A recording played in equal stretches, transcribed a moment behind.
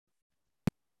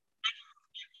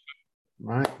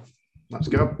Right, let's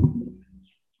go.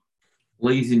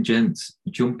 Ladies and gents,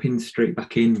 jumping straight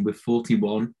back in with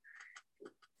 41,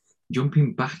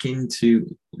 jumping back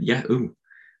into, I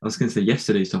was going to say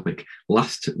yesterday's topic,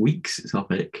 last week's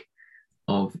topic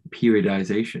of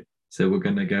periodization. So we're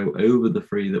going to go over the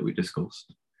three that we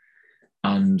discussed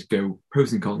and go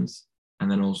pros and cons,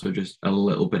 and then also just a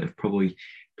little bit of probably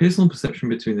personal perception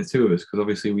between the two of us, because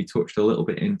obviously we touched a little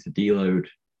bit into deload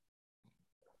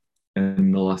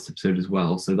in the last episode as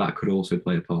well, so that could also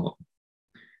play a part.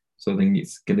 So I think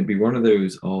it's going to be one of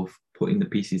those of putting the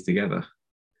pieces together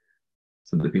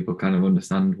so that people kind of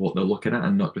understand what they're looking at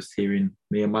and not just hearing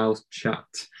me and Miles chat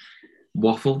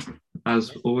waffle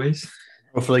as always.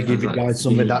 Hopefully give you guys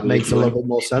something that makes a little bit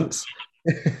more sense.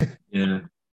 Yeah.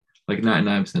 Like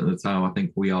 99% of the time, I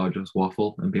think we are just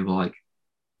waffle and people are like,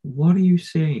 what are you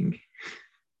saying?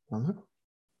 Uh-huh.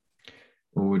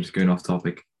 Or we're just going off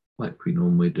topic like we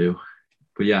normally do.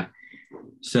 But yeah,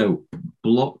 so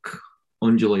block,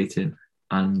 undulating,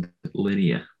 and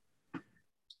linear. Do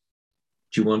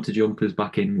you want to jump us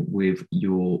back in with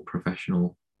your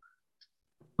professional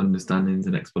understandings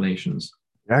and explanations?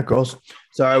 Yeah, of course.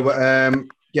 So,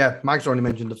 Mike's already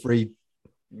mentioned the three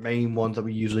main ones that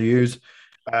we usually use.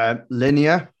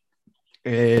 Linear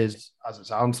is, as it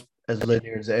sounds, as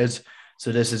linear as it is.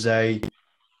 So this is a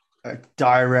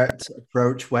direct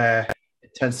approach where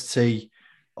intensity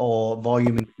or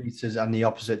volume increases and the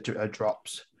opposite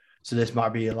drops. So this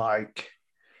might be like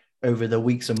over the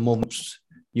weeks and months,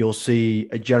 you'll see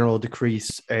a general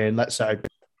decrease in, let's say,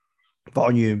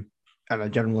 volume and a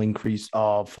general increase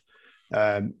of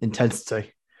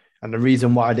intensity. And the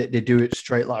reason why they do it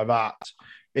straight like that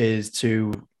is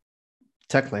to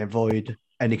technically avoid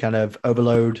any kind of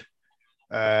overload,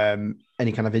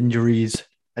 any kind of injuries,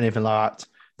 anything like that,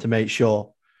 to make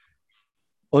sure.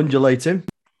 Undulating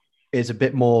is a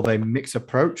bit more of a mixed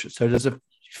approach. So there's a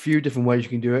few different ways you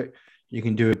can do it. You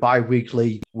can do it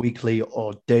bi-weekly, weekly,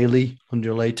 or daily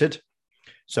undulated.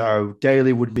 So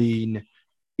daily would mean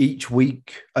each day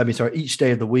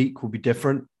of the week will be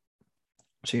different.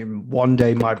 So one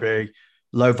day might be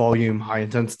low volume, high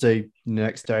intensity. The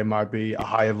next day might be a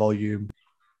higher volume,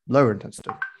 lower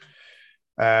intensity.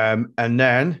 And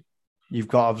then you've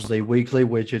got obviously weekly,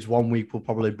 which is 1 week will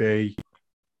probably be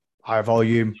higher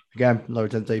volume, again, low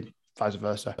intensity, vice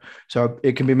versa. So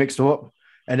it can be mixed up.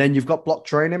 And then you've got block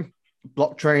training.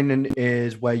 Block training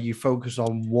is where you focus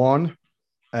on one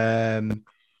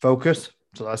focus.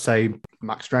 So let's say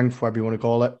max strength, whatever you want to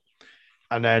call it.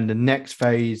 And then the next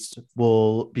phase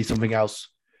will be something else.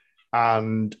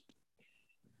 And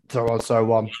so on,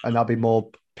 so on. And that'll be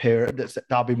more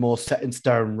that'll be more set in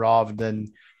stone rather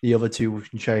than the other two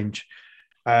which can change.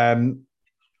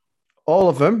 All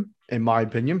of them, in my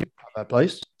opinion, have their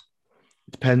place.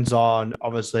 It depends on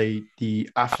obviously the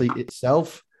athlete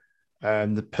itself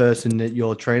and the person that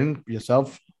you're training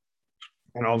yourself,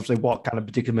 and obviously what kind of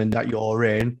predicament that you're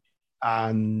in,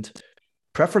 and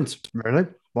preference, really.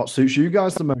 What suits you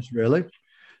guys the most, really.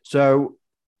 So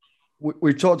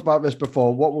we've talked about this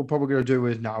before. What we're probably going to do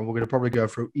is now we're going to probably go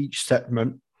through each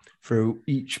segment, through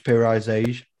each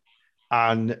periodization,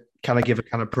 and kind of give a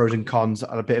kind of pros and cons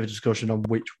and a bit of a discussion on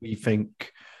which we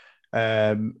think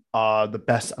are the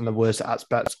best and the worst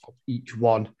aspects of each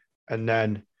one. And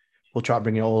then we'll try to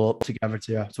bring it all up together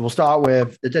to you. So we'll start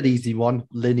with the dead easy one,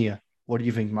 linear. What do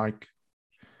you think, Mike?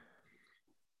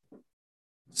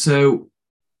 So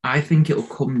I think it'll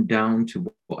come down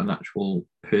to what an actual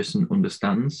person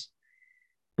understands,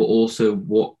 but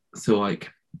also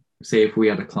say if we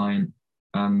had a client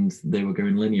and they were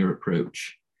going linear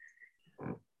approach,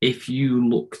 if you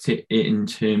looked at it in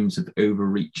terms of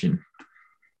overreaching,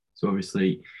 so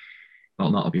obviously,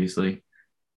 well, not obviously,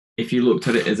 if you looked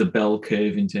at it as a bell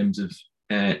curve in terms of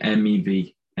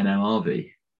MEV and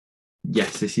MRV,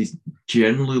 yes, this is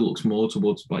generally looks more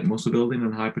towards like muscle building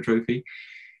and hypertrophy.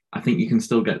 I think you can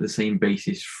still get the same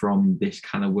basis from this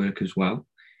kind of work as well.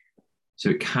 So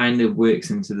it kind of works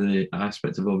into the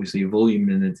aspect of obviously volume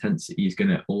and intensity is going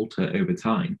to alter over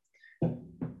time.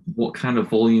 What kind of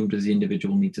volume does the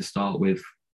individual need to start with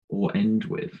or end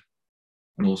with?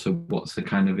 And also what's the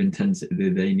kind of intensity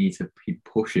that they need to be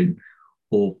pushing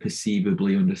or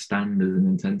perceivably understand as an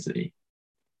intensity?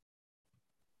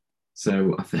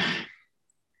 So I think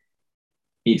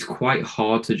it's quite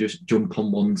hard to just jump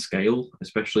on one scale,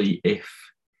 especially if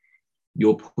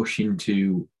you're pushing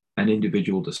to an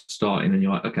individual to start in and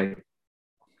you're like, okay,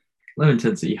 low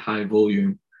intensity, high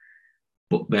volume,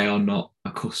 but they are not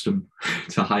accustomed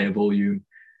to higher volume.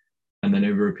 And then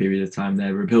over a period of time,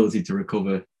 their ability to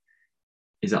recover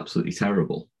is absolutely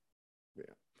terrible. Yeah.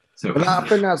 So But I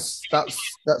think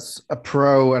that's a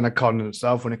pro and a con in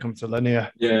itself when it comes to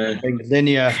linear. yeah, I think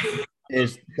linear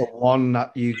is the one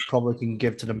that you probably can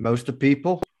give to the most of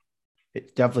people.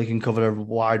 It definitely can cover a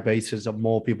wide basis of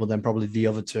more people than probably the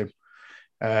other two.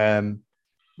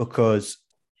 Because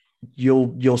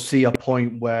you'll see a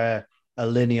point where a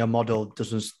linear model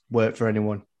doesn't work for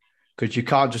anyone because you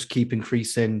can't just keep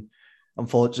increasing,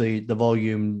 unfortunately, the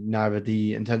volume, neither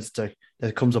the intensity.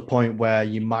 There comes a point where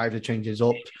you might have to change this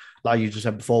up, like you just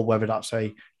said before, whether that's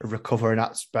a recovering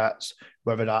aspect,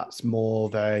 whether that's more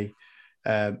of a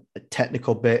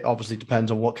technical bit. Obviously,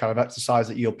 depends on what kind of exercise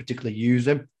that you're particularly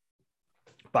using.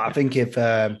 But I think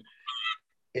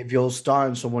if you're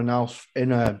starting someone else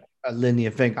in a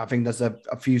linear thing, I think there's a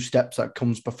few steps that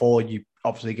comes before you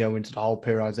obviously go into the whole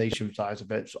periodization side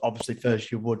of it. So obviously,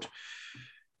 first you'll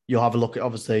have a look at,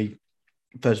 obviously,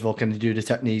 first of all, can they do the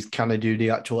techniques? Can they do the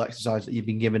actual exercise that you've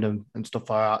been giving them and stuff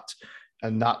like that?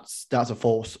 And that's a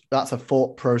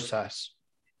thought process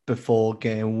before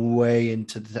getting way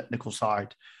into the technical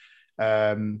side.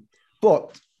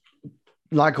 But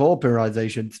like all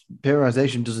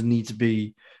periodization doesn't need to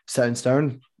be set in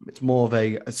stone. It's more of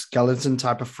a skeleton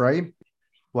type of frame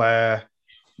where,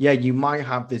 yeah, you might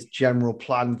have this general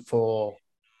plan for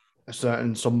a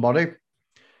certain somebody,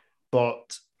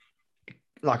 but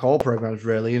like all programs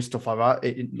really and stuff like that,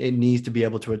 it needs to be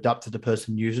able to adapt to the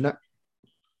person using it.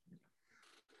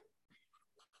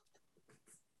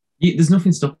 there's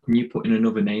nothing stopping you putting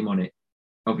another name on it.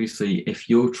 Obviously, if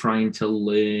you're trying to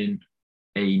learn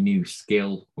a new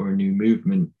skill or a new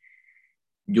movement,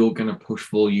 you're going to push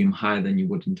volume higher than you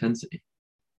would intensity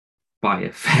by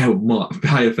a fair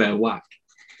whack,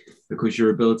 because your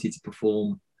ability to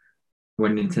perform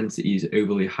when intensity is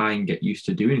overly high and get used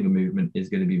to doing a movement is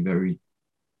going to be very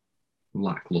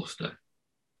lackluster.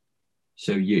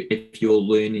 So if you're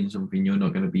learning something, you're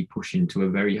not going to be pushing to a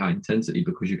very high intensity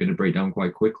because you're going to break down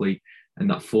quite quickly, and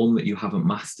that form that you haven't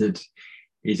mastered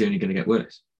is only going to get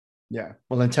worse. Yeah.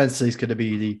 Well, intensity is going to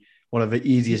be one of the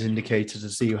easiest indicators to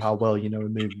see how well you know a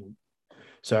movement.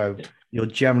 So you'll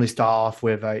generally start off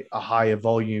with a higher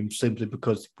volume simply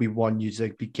because we want you to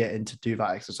be getting to do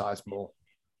that exercise more.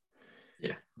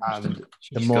 Yeah. And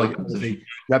the more, obviously,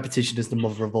 repetition is the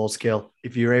mother of all skill.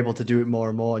 If you're able to do it more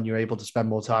and more and you're able to spend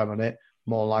more time on it,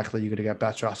 more likely you're going to get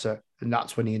better at it. And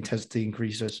that's when the intensity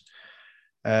increases.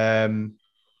 But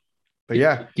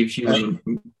yeah. It gives you...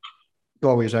 Go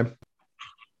on, what you're saying.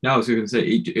 No, I was going to say,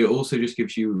 it also just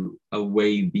gives you a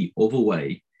way the other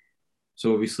way.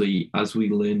 So obviously, as we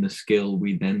learn the skill,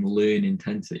 we then learn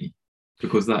intensity,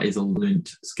 because that is a learned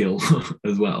skill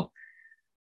as well.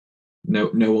 No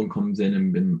one comes in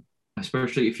and been,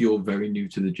 especially if you're very new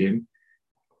to the gym,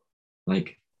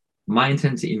 like my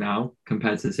intensity now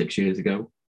compared to 6 years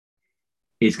ago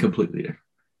is completely different.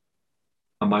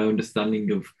 And my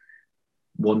understanding of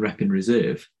one rep in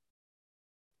reserve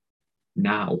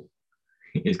now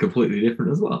is completely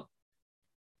different as well.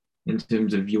 In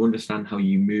terms of, you understand how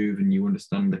you move and you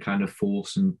understand the kind of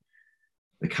force and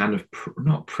the kind of,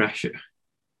 not pressure,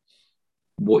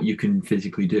 what you can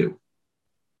physically do.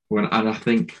 And I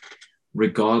think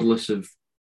regardless of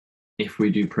if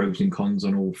we do pros and cons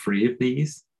on all three of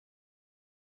these,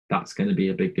 that's going to be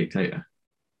a big dictator.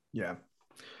 Yeah.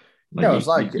 Like yeah, it's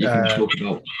like you can talk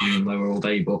about high and lower all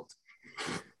day, but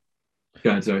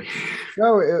go ahead, sorry.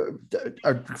 No,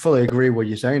 I fully agree with what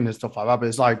you're saying and stuff like that. But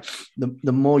it's like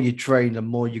the more you train, the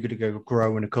more you're going to go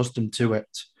grow and accustomed to it.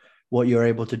 What you're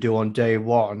able to do on day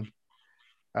one,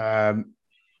 what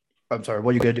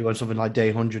you're going to do on something like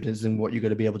day 100 isn't what you're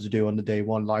going to be able to do on the day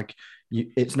one. Like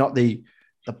it's not the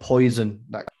poison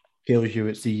that kills you;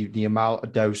 it's the amount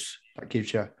of dose that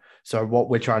gives you. So what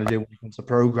we're trying to do when it comes to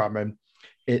programming,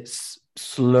 it's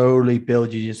slowly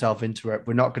building yourself into it.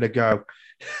 We're not going to go.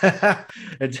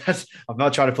 I'm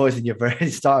not trying to poison you for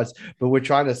any starters, but we're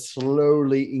trying to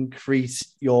slowly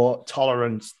increase your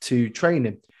tolerance to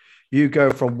training. You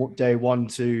go from day one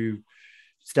to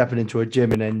stepping into a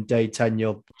gym, and then day 10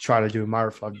 you're trying to do a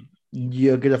marathon.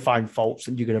 You're going to find faults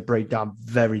and you're going to break down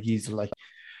very easily.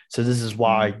 So this is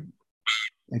why,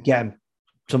 again,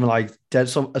 something like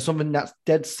something that's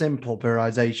dead simple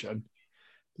periodization,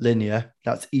 linear,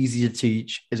 that's easy to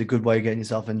teach, is a good way of getting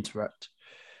yourself into it.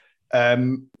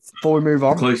 Before we move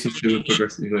on, Closest to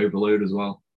progressive overload as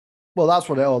well. Well, that's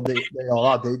what they all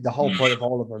are. The whole point of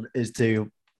all of them is to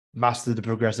master the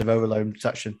progressive overload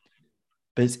section.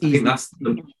 But it's easy. I think that's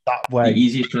that way. The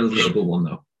easiest translatable one,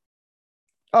 though.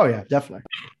 Oh yeah, definitely.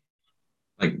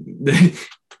 Like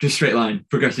just straight line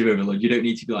progressive overload. You don't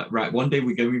need to be like, right, one day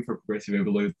we're going for progressive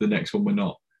overload, the next one we're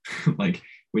not. Like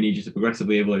we need you to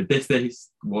progressively overload this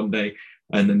one day,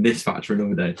 and then this factor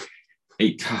another day.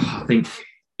 I think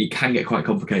it can get quite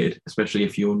complicated, especially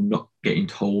if you're not getting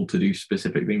told to do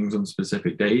specific things on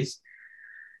specific days.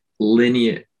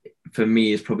 Linear, for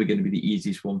me, is probably going to be the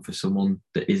easiest one for someone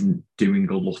that isn't doing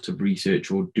a lot of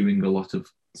research or doing a lot of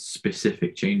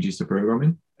specific changes to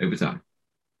programming over time.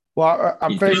 Well, I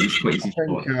think, It's quite easy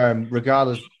to follow.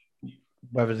 regardless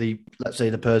whether let's say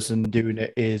the person doing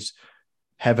it is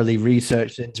heavily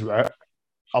researched into it,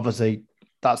 obviously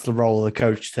that's the role of the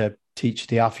coach to teach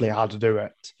the athlete how to do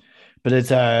it. But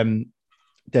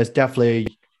there's definitely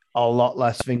a lot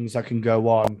less things that can go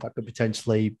on that could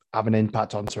potentially have an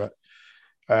impact onto it.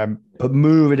 But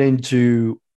moving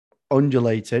into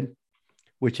undulating,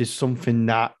 which is something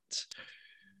that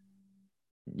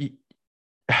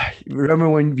remember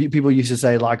when people used to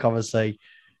say, like, obviously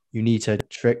you need to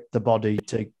trick the body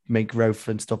to make growth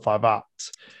and stuff like that.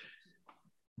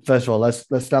 First of all, let's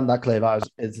stand that clear. That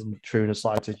isn't true in the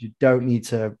slightest. You don't need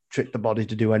to trick the body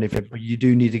to do anything, but you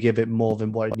do need to give it more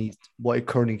than what it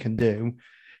currently can do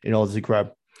in order to grow.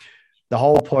 The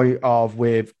whole point of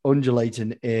with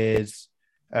undulating is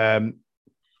that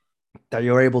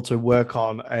you're able to work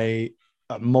on a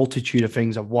multitude of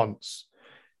things at once.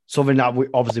 Something that we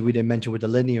didn't mention with the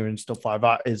linear and stuff like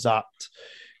that is that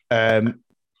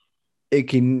it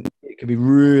can be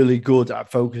really good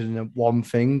at focusing on one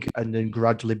thing and then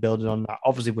gradually building on that.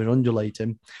 Obviously, with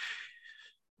undulating,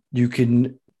 you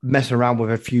can mess around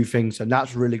with a few things, and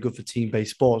that's really good for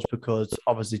team-based sports because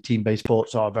obviously team-based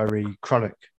sports are very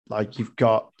chronic. Like you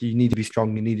need to be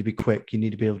strong, you need to be quick, you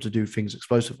need to be able to do things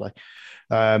explosively.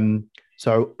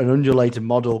 So an undulating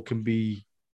model can be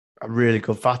a really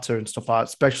good factor and stuff like that,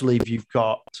 especially if you've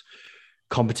got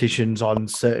competitions on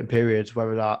certain periods,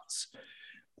 whether that's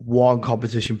one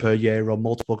competition per year or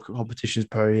multiple competitions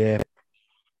per year.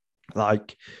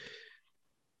 Like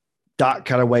that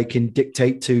kind of way can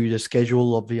dictate to the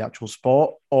schedule of the actual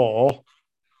sport, or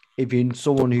if you're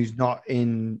someone who's not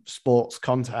in sports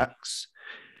context,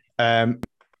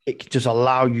 it can just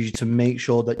allow you to make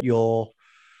sure that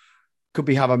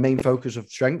have a main focus of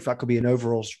strength. That could be an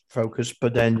overall focus,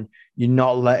 but then you're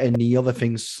not letting the other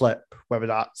things slip, whether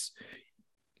that's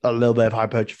a little bit of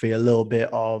hypertrophy, a little bit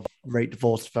of rate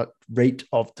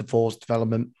of force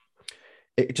development.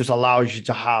 It just allows you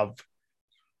to have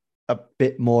a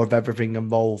bit more of everything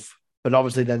involved. But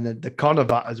obviously then the con of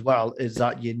that as well is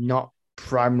that you're not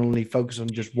primarily focused on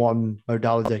just one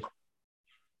modality.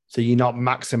 So you're not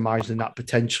maximizing that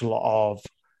potential of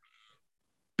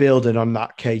building on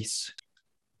that case.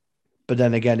 But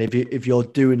then again, if you're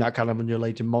doing that kind of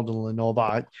undulating model and all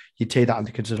that, you take that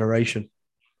into consideration.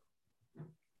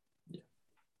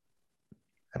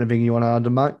 Anything you want to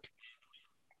add, Mike?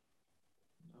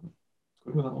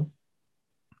 Good with that one.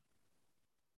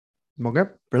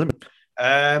 Okay, brilliant.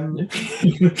 I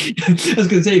was going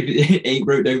to say, it ain't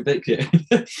wrote no fix yet.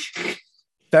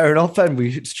 Fair enough, then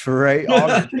we straight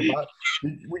on.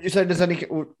 Would you say there's any,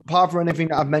 apart from anything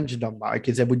that I've mentioned on Mike,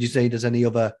 would you say there's any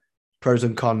other pros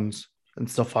and cons and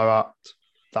stuff like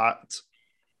that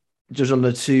just on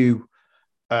the two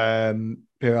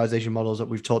periodization models that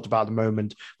we've talked about at the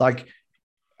moment? Like,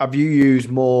 have you used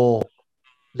more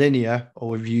linear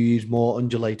or have you used more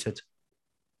undulated?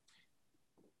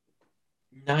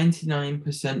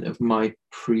 99% of my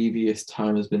previous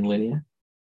time has been linear.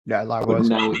 Yeah, likewise.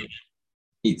 But now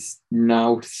it's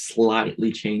now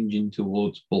slightly changing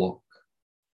towards block,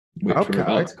 which we're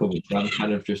about to cover. So I'm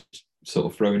kind of just sort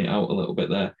of throwing it out a little bit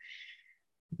there.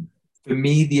 For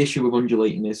me, the issue with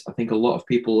undulating is I think a lot of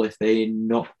people, if they're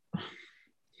not,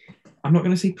 I'm not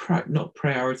going to say not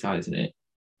prioritizing it,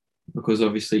 because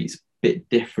obviously it's a bit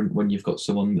different when you've got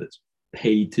someone that's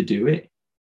paid to do it.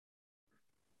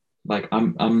 Like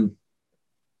I'm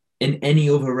in any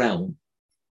other realm,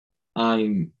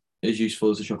 I'm as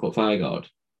useful as a chocolate fire guard.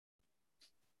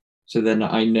 So then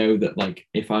I know that, like,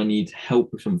 if I need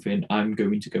help with something, I'm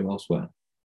going to go elsewhere.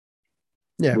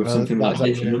 Yeah, with something like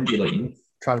this and undulating.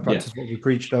 Try to practice what we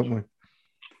preach, don't we?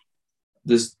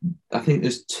 I think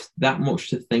there's that much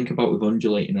to think about with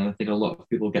undulating, and I think a lot of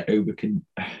people get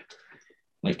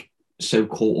so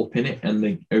caught up in it and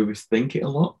they overthink it a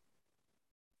lot.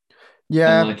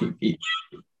 Yeah, and like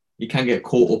you can get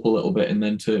caught up a little bit, and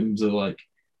then in terms of like,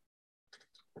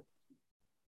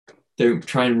 don't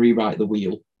try and rewrite the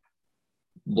wheel.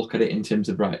 Look at it in terms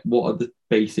of, right, what are the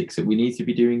basics that we need to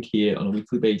be doing here on a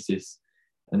weekly basis,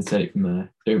 and set it from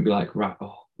there. Don't be like, right,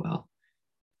 oh well,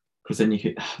 because then you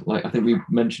could, like, I think we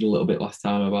mentioned a little bit last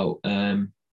time about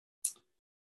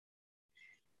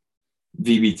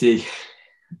VBT,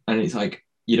 and it's like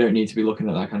you don't need to be looking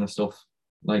at that kind of stuff.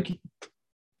 Like,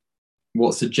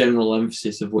 what's the general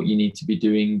emphasis of what you need to be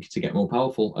doing to get more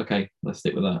powerful? Okay, let's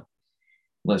stick with that.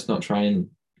 Let's not try and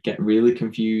get really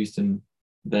confused and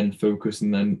then focus.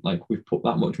 And then, like, we've put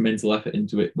that much mental effort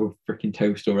into it, we're freaking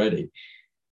toast already.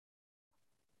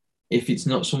 If it's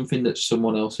not something that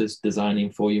someone else is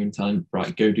designing for you and telling,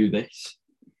 right, go do this,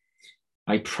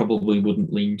 I probably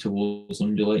wouldn't lean towards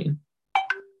undulating.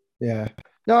 Yeah.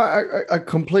 No, I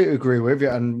completely agree with you.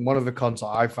 And one of the cons that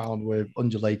I found with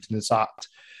undulating is that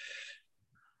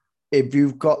if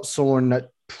you've got someone that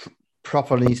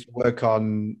properly needs to work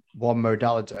on one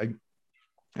modality,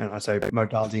 and I say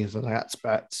modality is an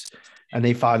aspect, and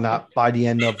they find that by the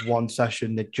end of one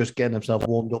session, they're just getting themselves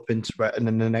warmed up into it, and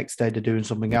then the next day they're doing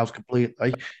something else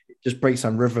completely, it just breaks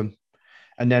down rhythm.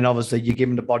 And then obviously you're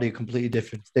giving the body a completely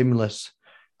different stimulus.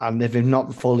 And if they've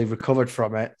not fully recovered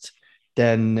from it,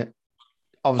 then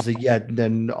obviously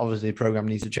the program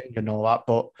needs to change and all that.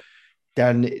 But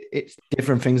then it's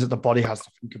different things that the body has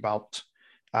to think about.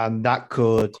 And that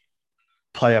could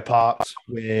play a part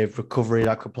with recovery,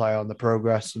 that could play on the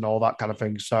progress and all that kind of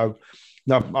thing. So,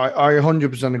 no, I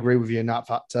 100% agree with you in that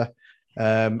factor.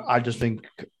 I just think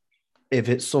if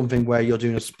it's something where you're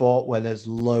doing a sport where there's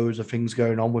loads of things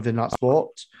going on within that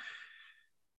sport,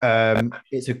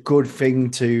 it's a good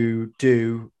thing to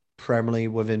do primarily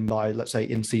within my, let's say,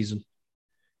 in season.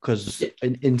 Because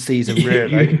in season,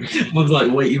 really, I was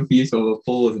like waiting for you to have a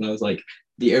pause, and I was like,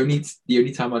 the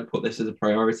only time I'd put this as a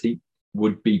priority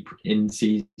would be in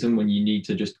season when you need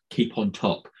to just keep on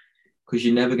top, because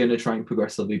you're never going to try and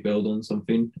progressively build on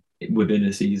something within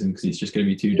a season because it's just going to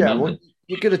be too demanding. Well,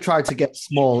 you're going to try to get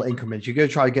small increments. You're going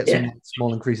to try to get some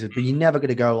small increases, but you're never going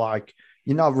to go like,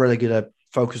 you're not really going to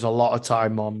focus a lot of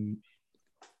time on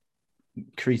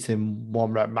increasing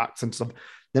one rep max and stuff.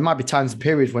 There might be times and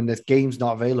periods when there's games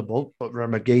not available, but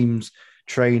remember, games,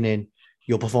 training,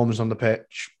 your performance on the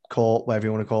pitch, court, whatever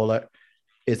you want to call it,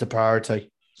 is the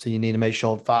priority. So you need to make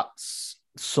sure that's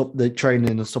the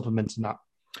training and supplementing that.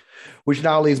 Which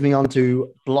now leads me on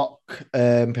to block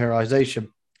periodization.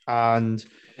 And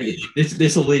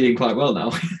this will lead in quite well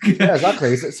now. Yeah,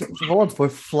 exactly. For once, we're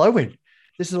flowing.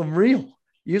 This is unreal.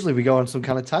 Usually we go on some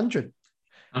kind of tangent.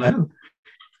 I know.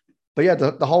 But yeah,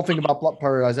 the whole thing about block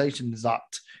periodization is that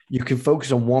you can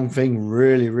focus on one thing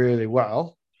really, really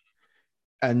well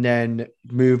and then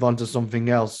move on to something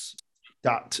else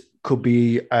that could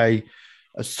be a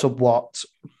somewhat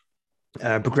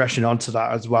progression onto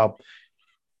that as well.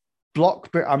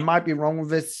 I might be wrong with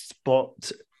this,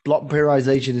 but block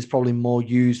periodization is probably more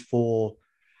used for,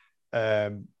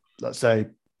 let's say,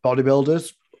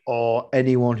 bodybuilders or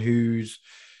anyone who's,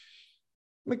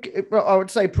 I would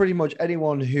say pretty much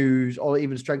anyone who's, or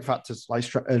even strength factors like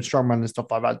strongman and stuff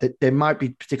like that. There might be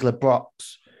particular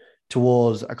blocks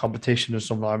towards a competition or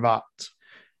something like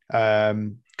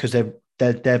that, because they're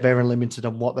very limited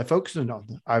on what they're focusing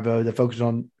on. Either they're focusing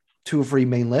on 2 or 3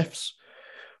 main lifts,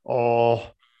 or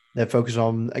they're focusing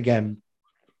on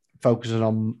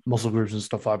muscle groups and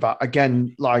stuff like that.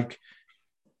 Again, like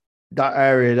that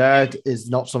area there is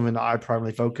not something that I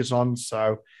primarily focus on.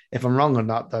 So if I'm wrong on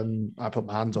that, then I put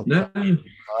my hands up. No.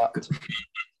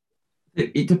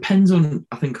 It depends on,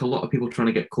 I think, a lot of people trying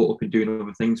to get caught up in doing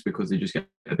other things because they just get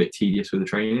a bit tedious with the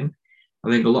training. I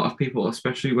think a lot of people,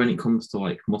 especially when it comes to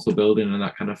like muscle building and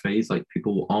that kind of phase, like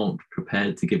people aren't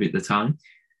prepared to give it the time.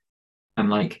 And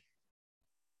like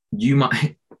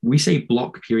we say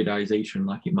block periodization,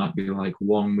 like it might be like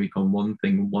 1 week on one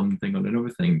thing on another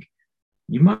thing.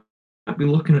 You might be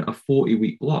looking at a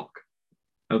 40-week block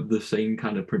of the same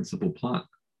kind of principal plan.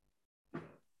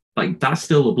 Like that's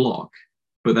still a block,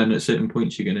 but then at certain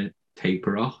points you're going to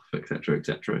taper off, etc.,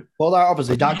 etc. Well,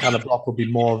 obviously that kind of block would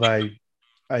be more of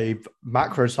a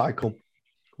macro cycle,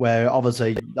 where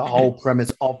obviously the whole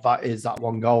premise of that is that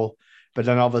one goal, but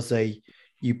then obviously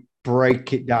you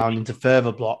break it down into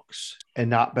further blocks,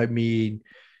 and that would mean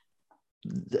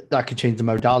that could change the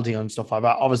modality and stuff like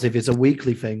that. Obviously, if it's a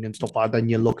weekly thing and stuff like that, then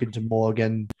you're looking to more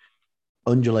again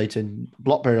undulating.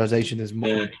 Block periodization is more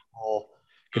going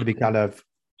to be kind of,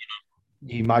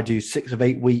 you might do 6 of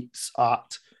 8 weeks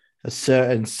at a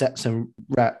certain sets and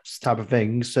reps type of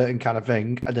thing, certain kind of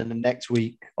thing, and then the next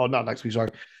week, or not next week,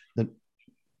 sorry, the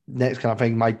next kind of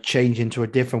thing might change into a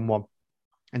different one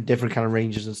and different kind of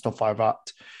ranges and stuff like that.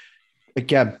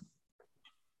 Again,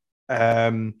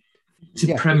 it's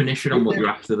a premonition on what you're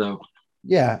after, though.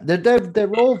 Yeah,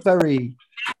 they're all they've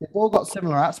all got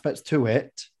similar aspects to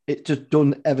it. It's just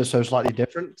done ever so slightly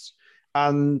different.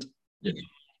 And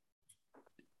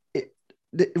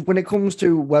when it comes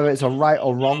to whether it's a right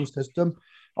or wrong system,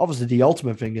 obviously the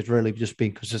ultimate thing is really just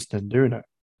being consistent in doing it.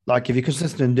 Like if you're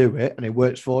consistent and do it and it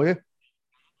works for you,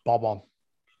 bob on.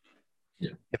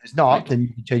 Yeah. If it's not, then you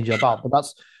can change it about. But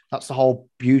that's the whole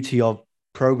beauty of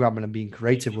programming and being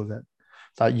creative with it.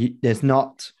 Like there's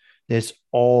not this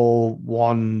all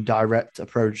one direct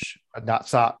approach, and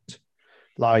that's that.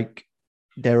 Like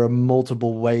there are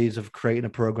multiple ways of creating a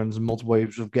program, and multiple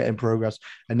ways of getting progress,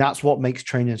 and that's what makes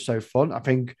training so fun. I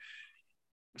think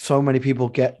so many people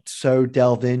get so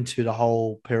delved into the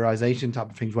whole periodization type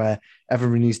of things where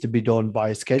everything needs to be done by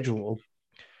a schedule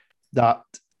that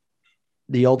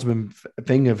the ultimate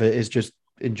thing of it is just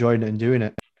enjoying it and doing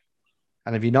it.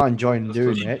 And if you're not enjoying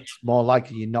doing it, it's more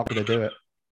likely you're not going to do it.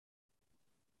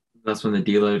 That's when the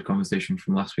deload conversation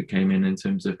from last week came in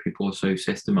terms of people are so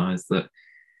systemized that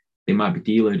they might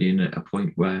be deloading at a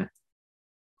point where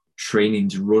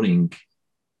training's running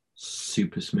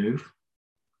super smooth.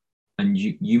 And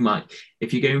you might,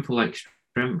 if you're going for like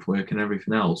strength work and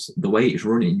everything else, the way it's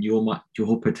running,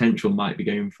 your potential might be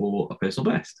going for a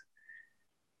personal best.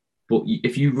 But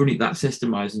if you run it that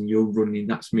systemized and you're running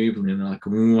that smoothly, and they're like,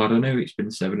 I don't know, it's been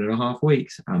 7.5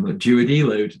 weeks, I'm due a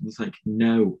deload. And it's like,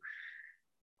 no.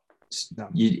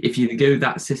 If you go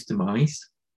that systemized,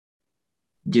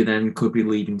 you then could be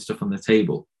leaving stuff on the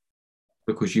table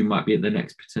because you might be at the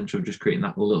next potential just creating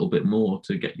that a little bit more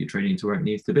to get your training to where it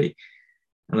needs to be.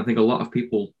 And I think a lot of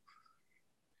people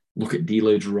look at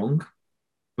deloads wrong,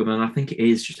 but then I think it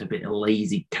is just a bit of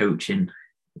lazy coaching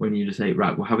when you just say,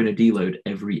 right, we're having a deload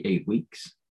every 8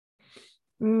 weeks.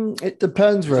 It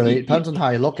depends, really. It depends on how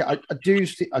you look at it.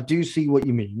 I do see what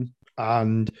you mean.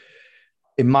 And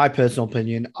in my personal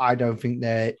opinion, I don't think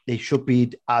they should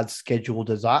be as scheduled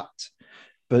as that.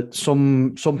 But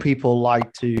some people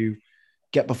like to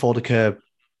get before the curve,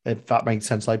 if that makes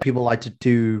sense. Like people like to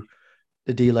do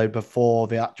the deload before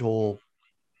the actual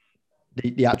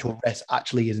rest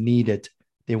actually is needed.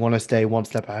 They want to stay one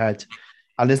step ahead.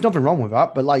 And there's nothing wrong with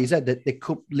that. But like you said, that they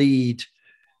could lead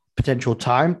potential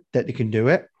time that they can do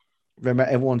it. Remember,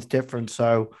 everyone's different.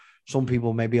 So some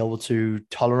people may be able to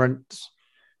tolerate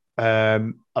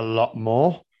a lot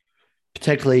more,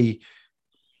 particularly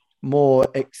more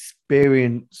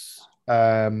experience.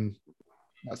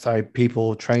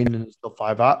 People training and stuff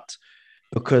like that,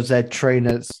 because they're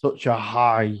training at such a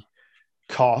high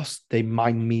cost, they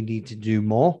might need to do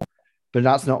more. But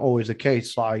that's not always the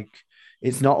case. Like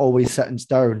it's not always set in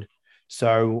stone.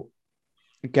 So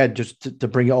again, just to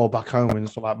bring it all back home and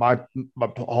stuff like my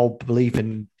whole belief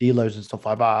in delos and stuff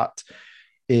like that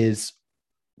is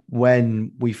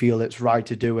when we feel it's right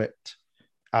to do it.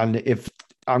 And if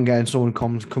I'm getting someone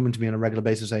coming to me on a regular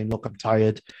basis saying, look, I'm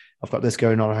tired, I've got this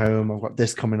going on at home, I've got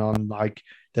this coming on, like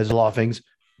there's a lot of things,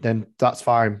 then that's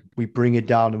fine. We bring it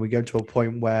down and we go to a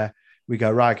point where we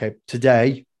go, right, okay,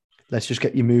 today, let's just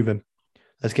get you moving.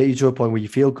 Let's get you to a point where you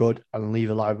feel good and leave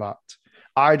it like that.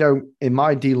 I don't, in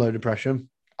my deload depression,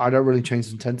 I don't really change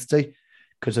the intensity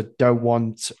because I don't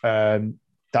want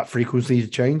that frequency to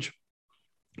change,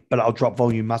 but I'll drop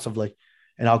volume massively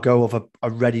and I'll go with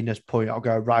a readiness point. I'll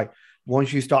go, right,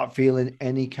 once you start feeling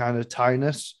any kind of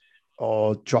tiredness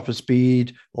or drop of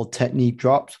speed or technique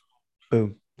drops,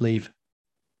 boom, leave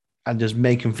and just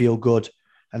make them feel good.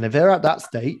 And if they're at that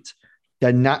state,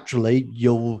 then naturally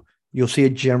you'll see a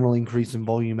general increase in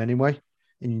volume anyway.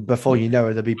 And before you know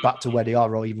it, they'll be back to where they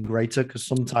are or even greater, because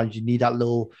sometimes you need that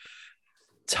little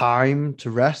time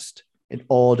to rest in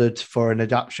order for an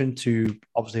adaptation to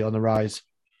obviously on the rise.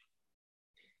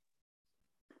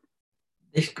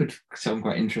 This could sound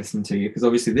quite interesting to you because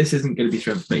obviously this isn't going to be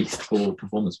strength-based or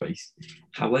performance-based.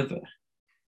 However,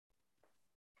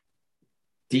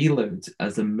 deloads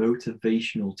as a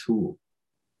motivational tool.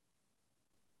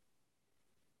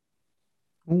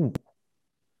 Ooh.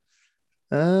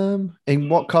 In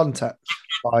what context?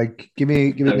 Like, give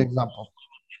me an example.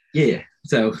 Yeah.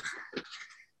 So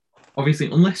obviously,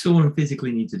 unless someone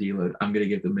physically needs a deload, I'm going to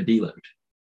give them a deload.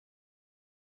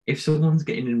 If someone's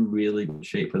getting in really good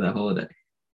shape for their holiday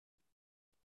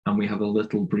and we have a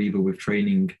little breather with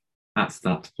training at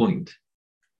that point,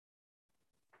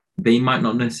 they might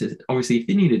not necessarily, obviously, if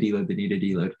they need a deload, they need a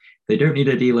deload. If they don't need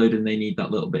a deload and they need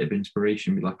that little bit of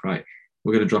inspiration, be like, right,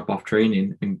 we're going to drop off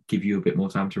training and give you a bit more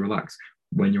time to relax.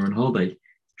 When you're on holiday, do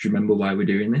you remember why we're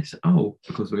doing this? Oh,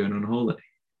 because we're going on holiday.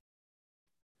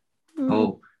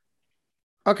 Oh,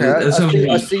 okay. I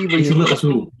see what you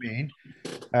mean.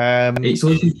 It's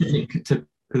also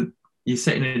you're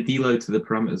setting a deload to the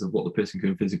parameters of what the person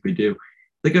can physically do.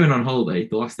 They're going on holiday.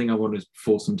 The last thing I want to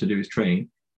force them to do is train.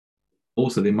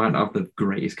 Also, they might not have the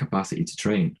greatest capacity to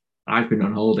train. I've been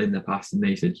on holiday in the past and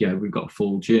they said, yeah, we've got a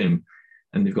full gym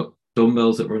and they've got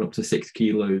dumbbells that run up to 6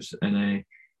 kilos and a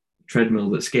treadmill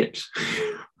that skips.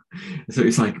 So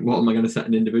it's like, what am I going to set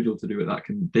an individual to do with that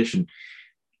condition?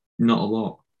 Not a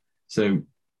lot. So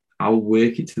I'll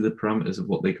work it to the parameters of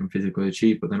what they can physically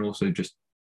achieve, but then also just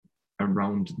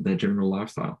around their general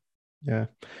lifestyle. Yeah,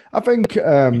 I think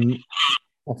a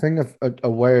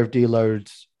way of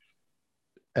deloads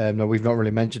that we've not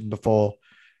really mentioned before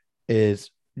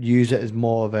is use it as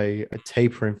more of a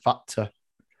tapering factor.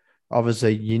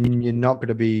 Obviously, you're not going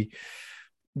to be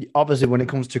obviously when it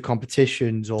comes to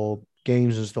competitions or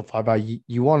games and stuff like that.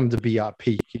 You want them to be at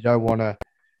peak. You don't want to,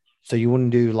 so you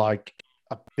wouldn't do like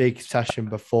a big session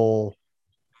before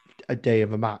a day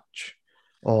of a match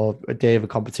or a day of a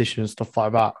competition and stuff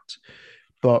like that.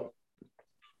 But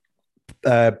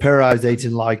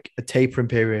periodizing like a tapering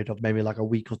period of maybe like a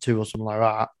week or two or something like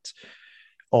that,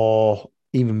 or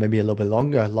even maybe a little bit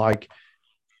longer, like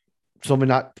something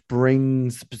that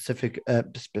brings the specific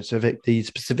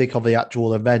of the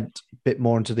actual event a bit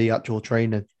more into the actual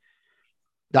training.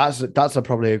 That's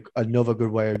probably another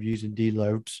good way of using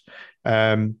deloads.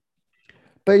 Um,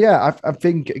 but yeah, I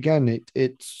think again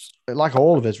it's like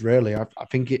all of us really. I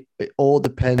think it all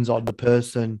depends on the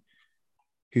person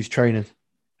who's training,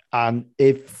 and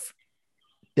if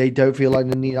they don't feel like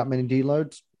they need that many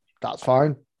deloads, that's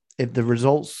fine. If the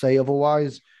results say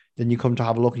otherwise, then you come to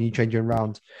have a look and you change it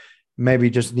around. Maybe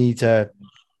just need to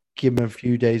give them a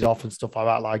few days off and stuff like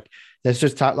that. Like there's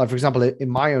just like for example, in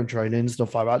my own training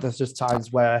stuff like that, there's just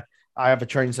times where I have a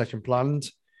training session planned.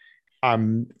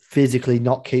 I'm physically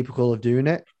not capable of doing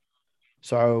it,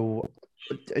 so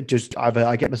it just either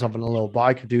I get myself on a little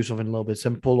bike, I do something a little bit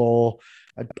simple, or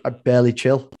I barely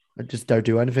chill. I just don't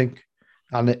do anything.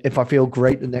 And if I feel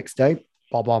great the next day,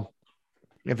 bob on.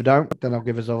 If I don't, then I'll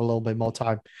give myself a little bit more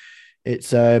time.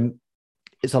 It's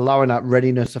it's allowing that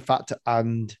readiness, a factor,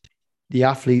 and the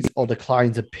athletes or the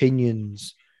client's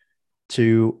opinions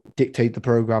to dictate the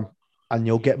program, and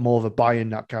you'll get more of a buy-in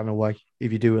that kind of way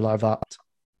if you do it like that.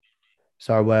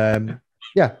 So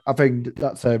yeah, I think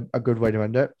that's a good way to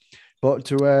end it. But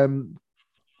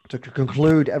to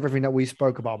conclude everything that we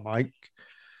spoke about, Mike,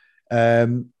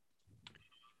 um,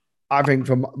 I think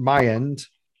from my end,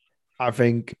 I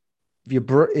think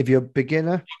if you're a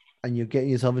beginner and you're getting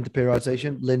yourself into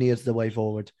periodization, linear is the way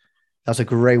forward. That's a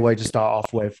great way to start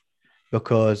off with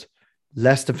because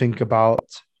less to think about.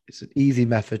 It's an easy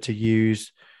method to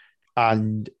use,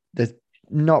 and there's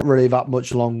not really that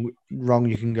much wrong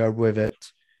you can go with it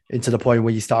into the point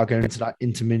where you start going into that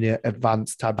intermediate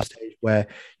advanced type of stage where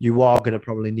you are going to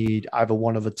probably need either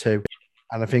one of the two.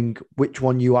 And I think which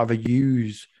one you either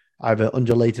use, either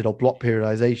undulated or block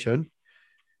periodization,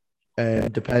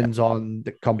 depends on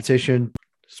the competition,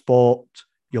 sport,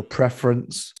 your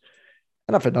preference.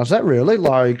 And I think that's it, really.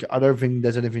 Like, I don't think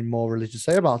there's anything more really to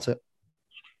say about it.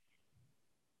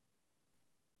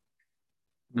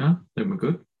 No, then we're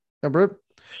good. Yeah,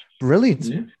 brilliant.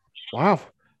 Yeah. Wow.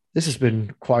 This has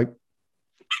been quite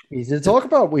easy to talk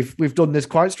about. We've done this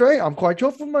quite straight. I'm quite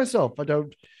chuffed with myself. I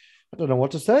don't know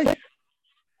what to say.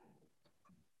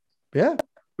 Yeah,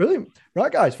 brilliant.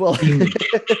 Right, guys. Well,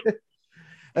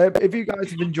 if you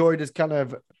guys have enjoyed this kind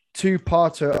of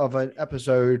two-parter of an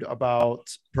episode about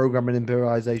programming and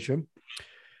periodization,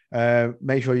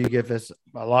 make sure you give us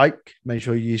a like. Make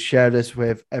sure you share this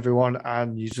with everyone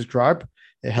and you subscribe.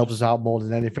 It helps us out more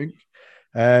than anything.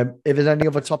 If there's any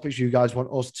other topics you guys want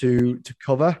us to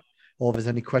cover, or if there's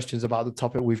any questions about the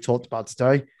topic we've talked about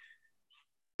today,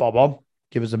 bob on,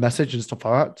 give us a message and stuff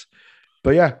like that.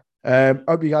 But yeah,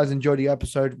 hope you guys enjoyed the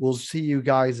episode. We'll see you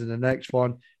guys in the next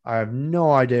one. I have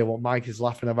no idea what Mike is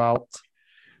laughing about,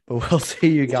 but we'll see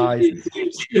you guys.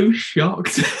 I'm so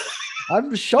shocked.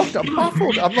 I'm shocked. I'm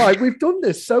baffled. I'm like, we've done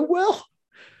this so well.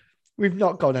 We've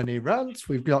not got any rants.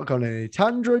 We've not got any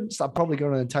tangents. I'm probably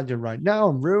going on a tangent right now.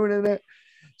 I'm ruining it.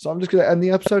 So I'm just going to end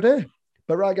the episode here.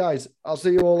 But right, guys, I'll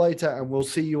see you all later, and we'll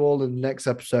see you all in the next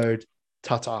episode.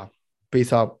 Ta-ta.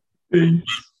 Peace out.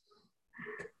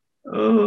 Oh.